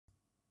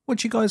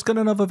Once you guys got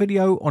another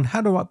video on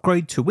how to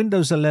upgrade to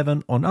Windows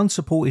 11 on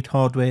unsupported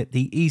hardware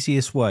the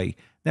easiest way.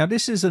 Now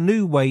this is a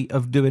new way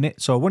of doing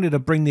it, so I wanted to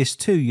bring this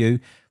to you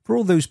for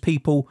all those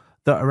people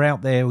that are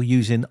out there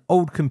using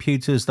old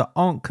computers that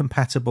aren't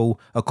compatible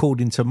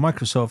according to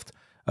Microsoft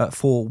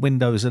for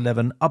Windows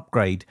 11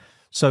 upgrade.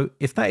 So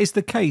if that is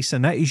the case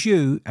and that is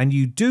you and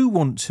you do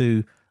want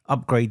to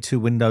upgrade to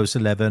Windows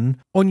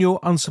 11 on your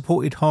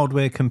unsupported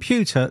hardware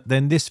computer,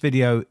 then this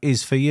video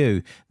is for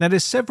you. Now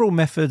there's several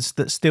methods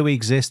that still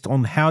exist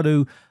on how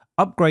to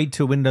upgrade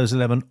to Windows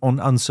 11 on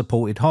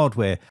unsupported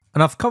hardware,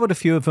 and I've covered a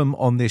few of them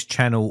on this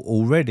channel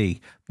already.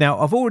 Now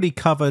I've already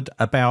covered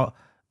about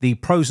the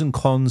pros and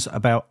cons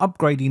about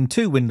upgrading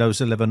to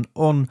Windows 11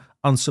 on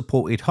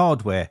unsupported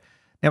hardware.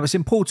 Now it's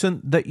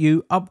important that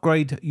you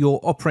upgrade your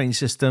operating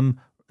system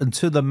and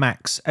to the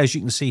max. As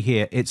you can see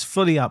here, it's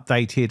fully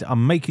updated.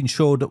 I'm making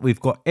sure that we've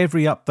got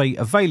every update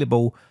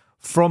available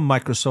from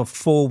Microsoft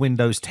for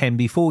Windows 10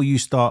 before you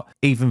start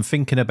even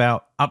thinking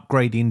about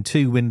upgrading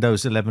to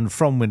Windows 11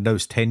 from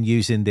Windows 10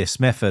 using this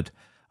method.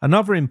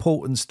 Another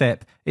important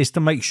step is to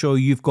make sure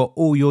you've got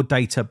all your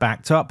data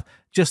backed up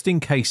just in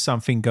case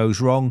something goes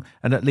wrong,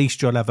 and at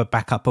least you'll have a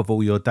backup of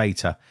all your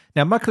data.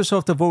 Now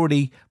Microsoft have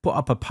already put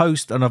up a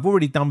post and I've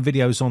already done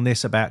videos on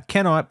this about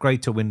can I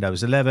upgrade to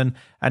Windows 11,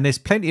 and there's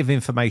plenty of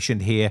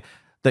information here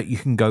that you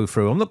can go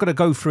through. I'm not going to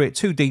go through it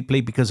too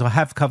deeply because I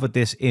have covered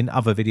this in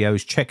other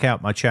videos. Check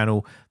out my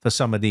channel for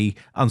some of the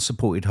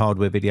unsupported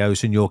hardware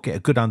videos and you'll get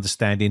a good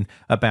understanding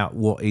about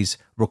what is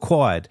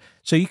required.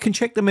 So you can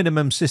check the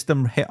minimum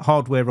system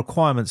hardware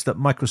requirements that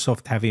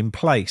Microsoft have in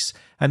place,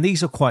 and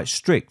these are quite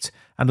strict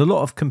and a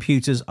lot of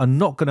computers are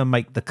not going to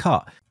make the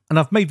cut. And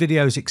I've made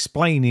videos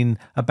explaining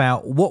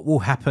about what will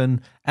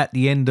happen at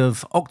the end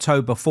of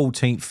October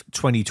 14th,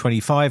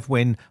 2025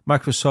 when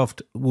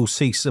Microsoft will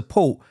cease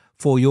support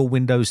for your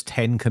Windows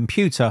 10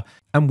 computer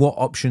and what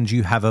options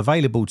you have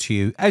available to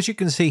you. As you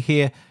can see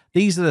here,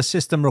 these are the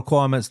system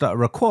requirements that are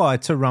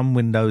required to run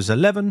Windows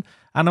 11,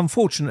 and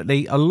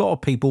unfortunately a lot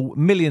of people,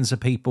 millions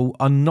of people,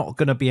 are not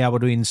going to be able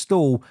to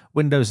install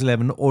Windows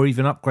 11 or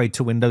even upgrade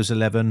to Windows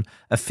 11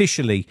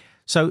 officially.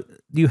 So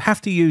you have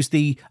to use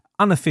the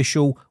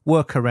unofficial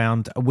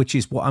workaround, which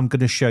is what I'm going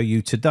to show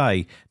you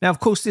today. Now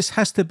of course this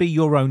has to be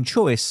your own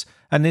choice,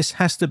 and this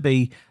has to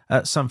be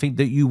something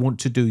that you want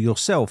to do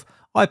yourself.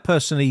 I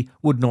personally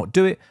would not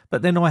do it,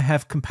 but then I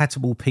have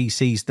compatible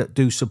PCs that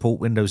do support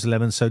Windows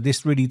 11, so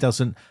this really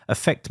doesn't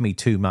affect me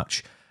too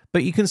much.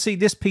 But you can see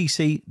this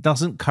PC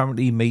doesn't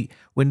currently meet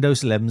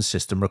Windows 11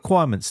 system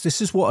requirements.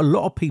 This is what a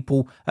lot of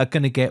people are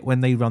going to get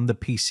when they run the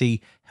PC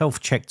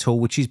health check tool,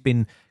 which has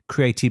been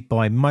created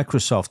by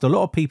Microsoft. A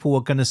lot of people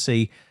are going to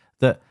see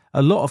that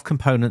a lot of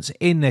components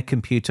in their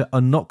computer are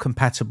not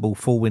compatible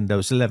for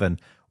Windows 11.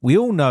 We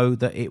all know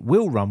that it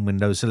will run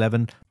Windows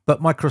 11,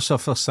 but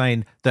Microsoft are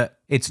saying that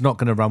it's not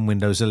going to run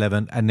Windows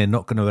 11 and they're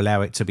not going to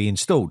allow it to be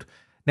installed.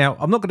 Now,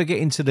 I'm not going to get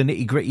into the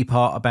nitty-gritty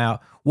part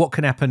about what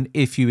can happen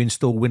if you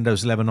install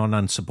Windows 11 on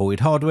unsupported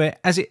hardware.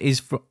 As it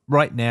is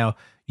right now,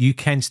 you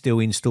can still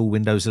install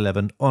Windows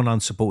 11 on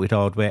unsupported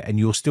hardware and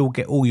you'll still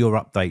get all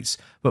your updates.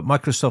 But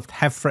Microsoft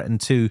have threatened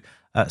to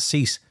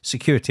cease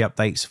security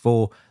updates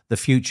for the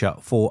future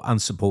for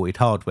unsupported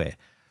hardware.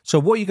 So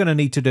what you're going to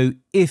need to do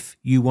if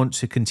you want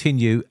to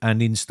continue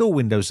and install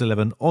Windows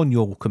 11 on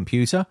your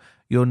computer,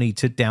 you'll need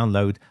to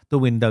download the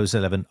Windows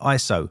 11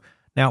 ISO.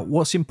 Now,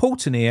 what's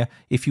important here,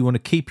 if you want to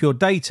keep your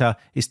data,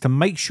 is to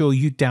make sure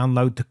you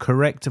download the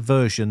correct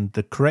version,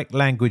 the correct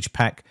language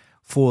pack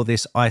for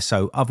this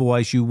ISO.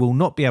 Otherwise, you will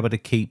not be able to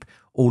keep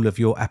all of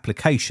your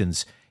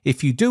applications.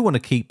 If you do want to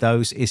keep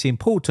those, it's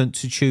important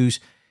to choose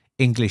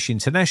English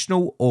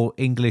International or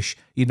English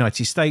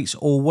United States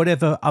or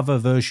whatever other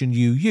version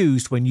you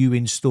used when you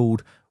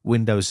installed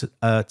Windows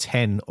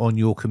 10 on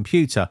your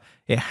computer.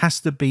 It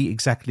has to be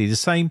exactly the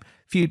same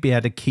for you to be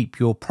able to keep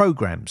your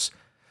programs.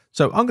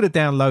 So I'm going to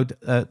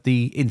download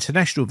the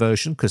international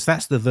version because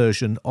that's the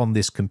version on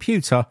this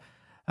computer,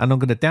 and I'm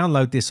going to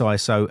download this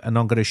ISO and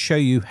I'm going to show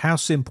you how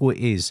simple it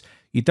is.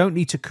 You don't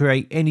need to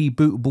create any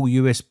bootable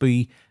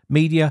USB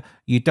media.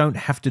 You don't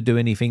have to do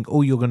anything.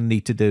 All you're going to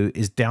need to do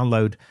is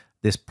download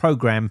this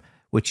program,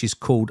 which is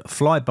called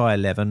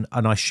Fly-by-11,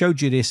 and I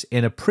showed you this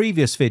in a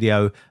previous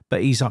video,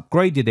 but he's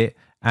upgraded it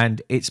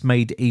and it's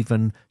made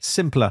even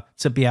simpler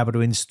to be able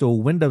to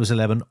install Windows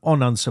 11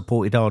 on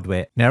unsupported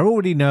hardware. Now I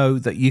already know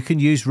that you can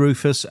use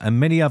Rufus and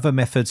many other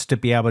methods to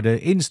be able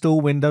to install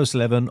Windows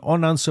 11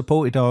 on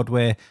unsupported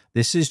hardware.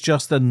 This is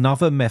just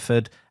another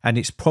method, and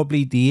it's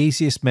probably the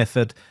easiest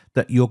method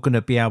that you're going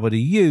to be able to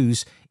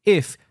use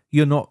if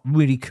you're not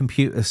really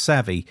computer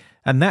savvy.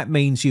 And that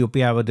means you'll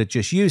be able to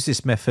just use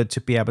this method to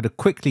be able to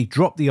quickly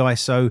drop the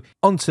ISO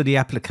onto the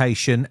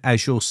application,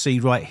 as you'll see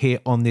right here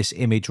on this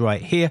image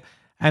right here.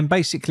 And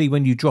basically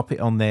when you drop it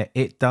on there,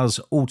 it does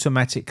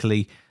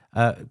automatically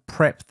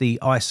prep the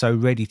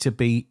ISO ready to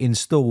be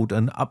installed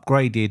and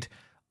upgraded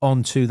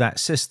onto that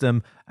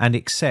system and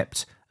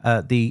accept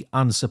the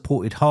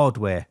unsupported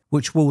hardware,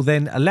 which will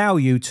then allow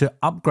you to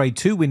upgrade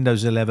to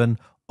Windows 11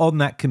 on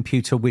that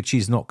computer which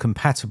is not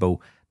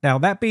compatible. Now,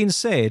 that being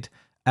said,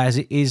 as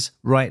it is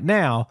right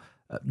now,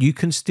 you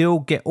can still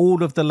get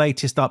all of the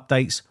latest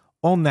updates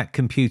on that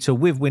computer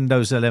with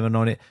Windows 11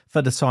 on it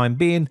for the time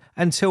being,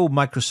 until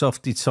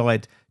Microsoft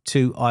decide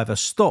to either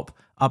stop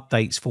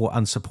updates for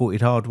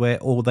unsupported hardware,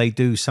 or they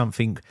do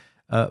something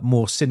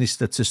more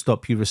sinister to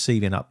stop you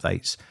receiving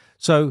updates.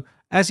 So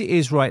as it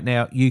is right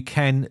now, you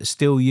can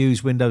still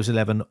use Windows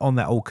 11 on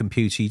that old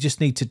computer. You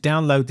just need to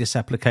download this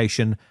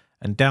application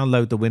and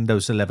download the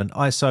Windows 11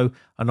 ISO,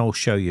 and I'll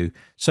show you.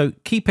 So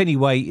keep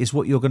anyway is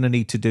what you're going to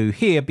need to do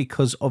here,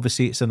 because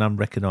obviously it's an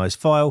unrecognized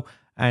file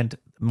and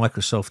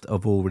Microsoft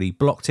have already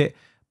blocked it,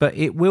 but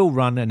it will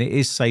run and it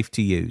is safe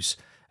to use.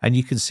 And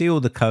you can see all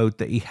the code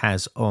that he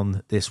has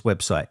on this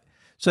website.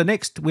 So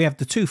next we have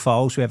the two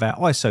files. We have our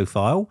ISO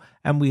file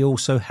and we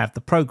also have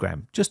the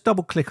program. Just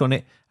double click on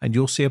it and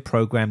you'll see a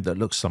program that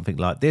looks something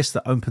like this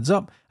that opens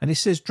up, and it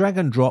says drag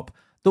and drop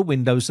the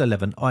Windows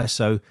 11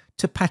 ISO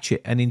to patch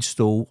it and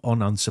install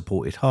on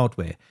unsupported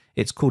hardware.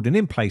 It's called an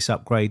in-place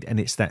upgrade, and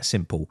it's that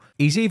simple.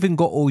 He's even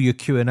got all your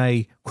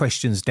Q&A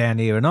questions down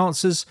here and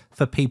answers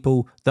for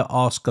people that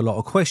ask a lot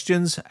of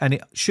questions, and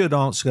it should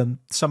answer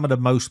some of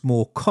the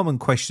more common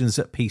questions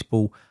that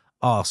people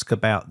ask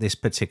about this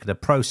particular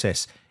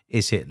process.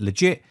 Is it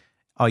legit?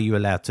 Are you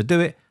allowed to do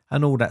it?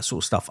 And all that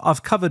sort of stuff.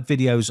 I've covered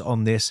videos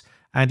on this,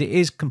 and it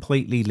is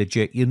completely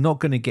legit. You're not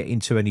going to get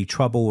into any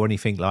trouble or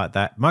anything like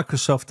that.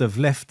 Microsoft have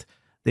left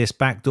this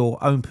backdoor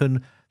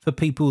open for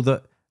people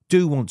that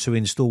do want to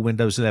install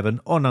Windows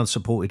 11 on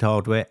unsupported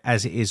hardware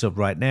as it is of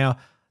right now.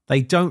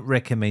 They don't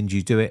recommend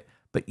you do it,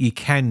 but you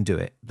can do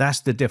it.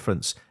 That's the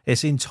difference.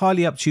 It's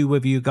entirely up to you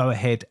whether you go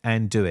ahead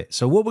and do it.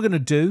 So what we're going to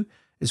do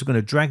is we're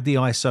going to drag the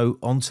ISO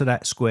onto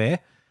that square,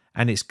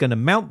 and it's going to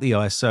mount the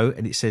ISO,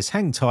 and it says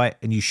hang tight,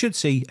 and you should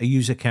see a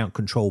user account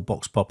control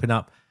box popping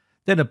up.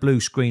 Then a blue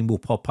screen will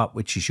pop up,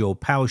 which is your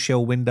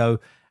PowerShell window.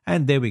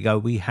 And there we go.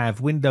 We have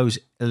Windows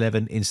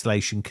 11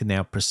 installation can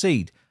now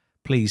proceed.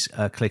 Please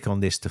click on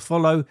this to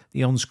follow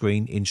the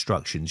on-screen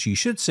instructions. You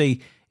should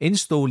see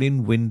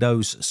installing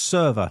Windows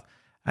Server.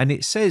 And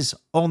it says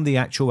on the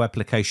actual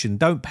application,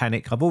 don't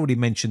panic. I've already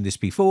mentioned this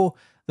before,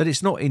 that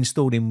it's not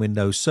installed in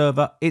Windows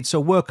Server. It's a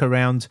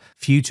workaround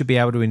for you to be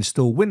able to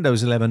install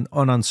Windows 11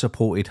 on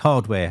unsupported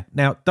hardware.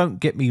 Now, don't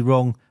get me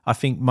wrong. I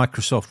think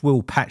Microsoft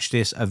will patch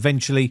this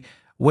eventually.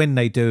 When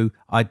they do,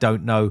 I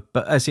don't know.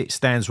 But as it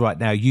stands right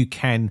now, you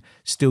can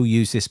still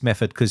use this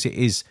method because it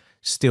is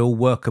still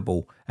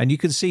workable. And you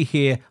can see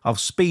here, I've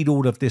speed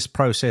all of this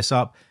process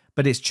up,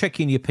 but it's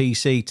checking your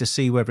PC to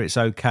see whether it's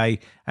okay.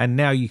 And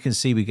now you can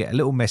see we get a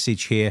little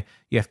message here.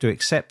 You have to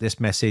accept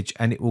this message,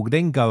 and it will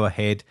then go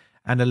ahead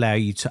and allow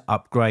you to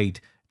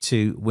upgrade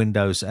to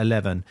Windows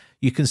 11.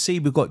 You can see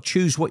we've got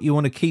choose what you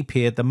want to keep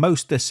here. The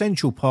most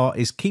essential part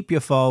is keep your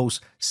files,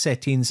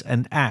 settings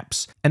and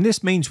apps. And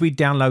this means we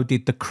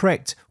downloaded the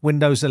correct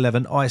Windows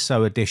 11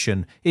 ISO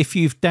edition. If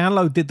you've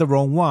downloaded the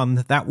wrong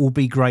one, that will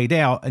be grayed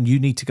out and you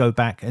need to go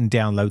back and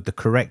download the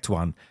correct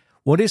one.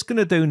 What it's going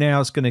to do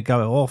now is going to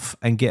go off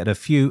and get a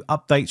few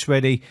updates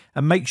ready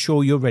and make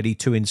sure you're ready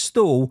to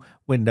install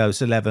Windows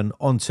 11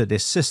 onto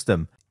this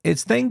system.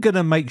 It's then going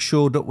to make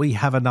sure that we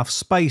have enough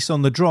space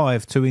on the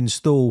drive to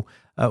install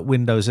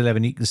Windows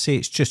 11. You can see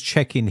it's just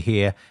checking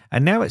here.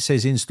 And now it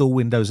says install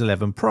Windows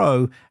 11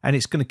 Pro, and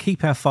it's going to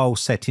keep our file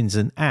settings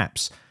and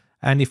apps.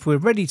 And if we're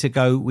ready to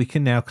go, we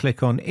can now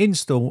click on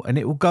install, and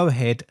it will go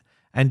ahead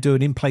and do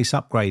an in-place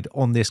upgrade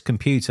on this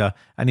computer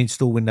and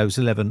install Windows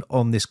 11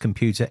 on this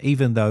computer,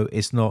 even though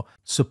it's not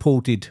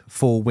supported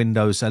for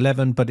Windows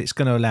 11, but it's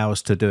going to allow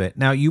us to do it.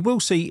 Now, you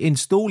will see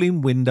installing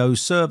Windows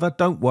Server.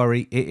 Don't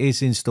worry, it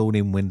is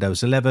installing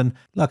Windows 11.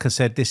 Like I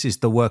said, this is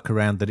the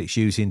workaround that it's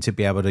using to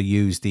be able to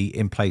use the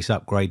in-place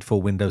upgrade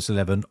for Windows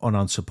 11 on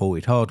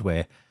unsupported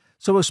hardware.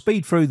 So we'll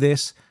speed through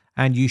this,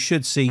 and you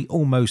should see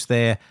almost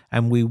there,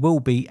 and we will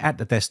be at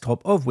the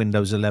desktop of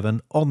Windows 11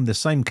 on the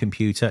same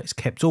computer. It's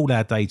kept all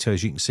our data,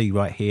 as you can see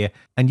right here,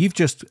 and you've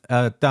just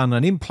done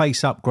an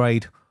in-place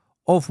upgrade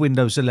of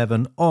Windows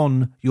 11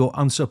 on your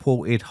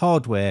unsupported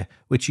hardware,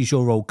 which is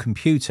your old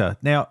computer.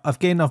 Now,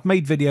 again, I've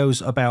made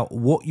videos about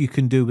what you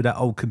can do with that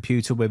old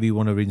computer, whether you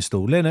want to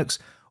install Linux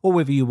or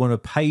whether you want to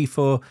pay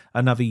for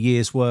another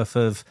year's worth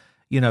of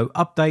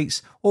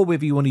updates, or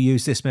whether you want to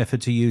use this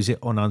method to use it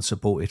on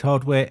unsupported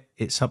hardware.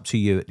 It's up to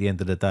you at the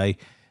end of the day.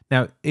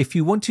 Now, if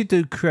you wanted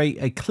to create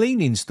a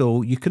clean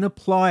install, you can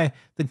apply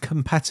the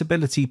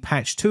compatibility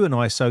patch to an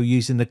ISO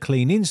using the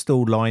clean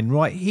install line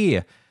right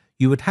here.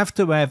 You would have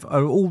to have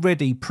an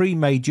already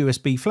pre-made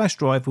USB flash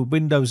drive with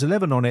Windows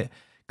 11 on it.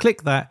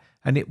 Click that,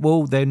 and it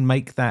will then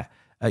make that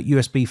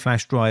USB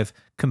flash drive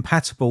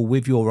compatible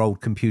with your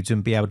old computer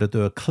and be able to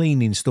do a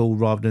clean install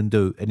rather than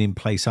do an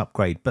in-place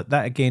upgrade. But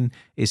that, again,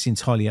 is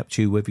entirely up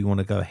to you whether you want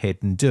to go ahead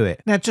and do it.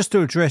 Now, just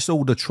to address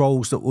all the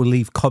trolls that will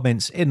leave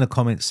comments in the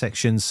comments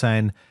section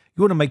saying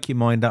you want to make your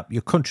mind up,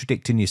 you're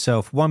contradicting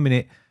yourself. 1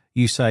 minute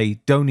you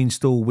say don't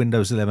install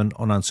Windows 11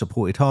 on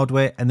unsupported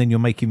hardware, and then you're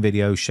making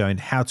videos showing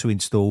how to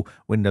install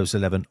Windows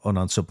 11 on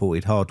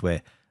unsupported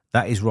hardware.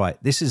 That is right.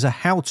 This is a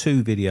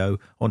how-to video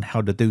on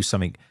how to do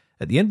something.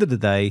 At the end of the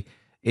day,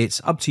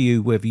 It's up to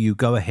you whether you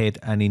go ahead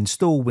and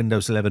install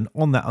Windows 11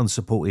 on that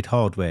unsupported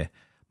hardware.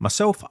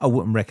 Myself, I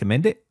wouldn't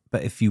recommend it,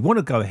 but if you want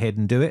to go ahead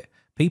and do it,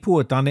 people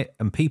have done it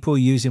and people are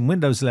using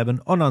Windows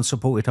 11 on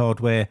unsupported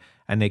hardware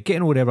and they're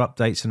getting all their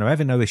updates and they're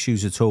having no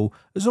issues at all.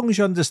 As long as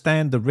you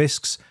understand the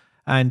risks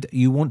and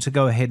you want to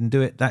go ahead and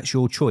do it, that's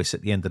your choice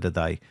at the end of the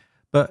day.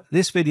 But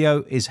this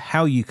video is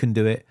how you can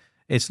do it.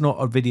 It's not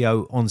a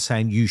video on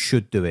saying you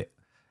should do it.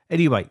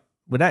 Anyway,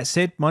 with that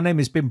said, my name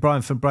has been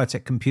Brian from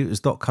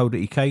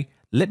briteccomputers.co.uk.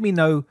 Let me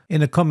know in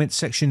the comments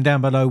section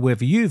down below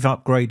whether you've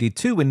upgraded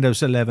to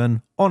Windows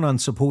 11 on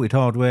unsupported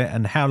hardware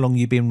and how long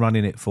you've been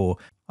running it for.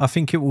 I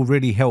think it will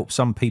really help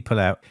some people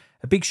out.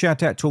 A big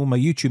shout out to all my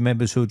YouTube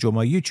members who join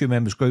my YouTube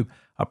members group.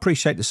 I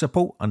appreciate the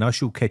support and I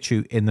shall catch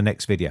you in the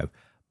next video.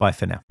 Bye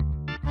for now.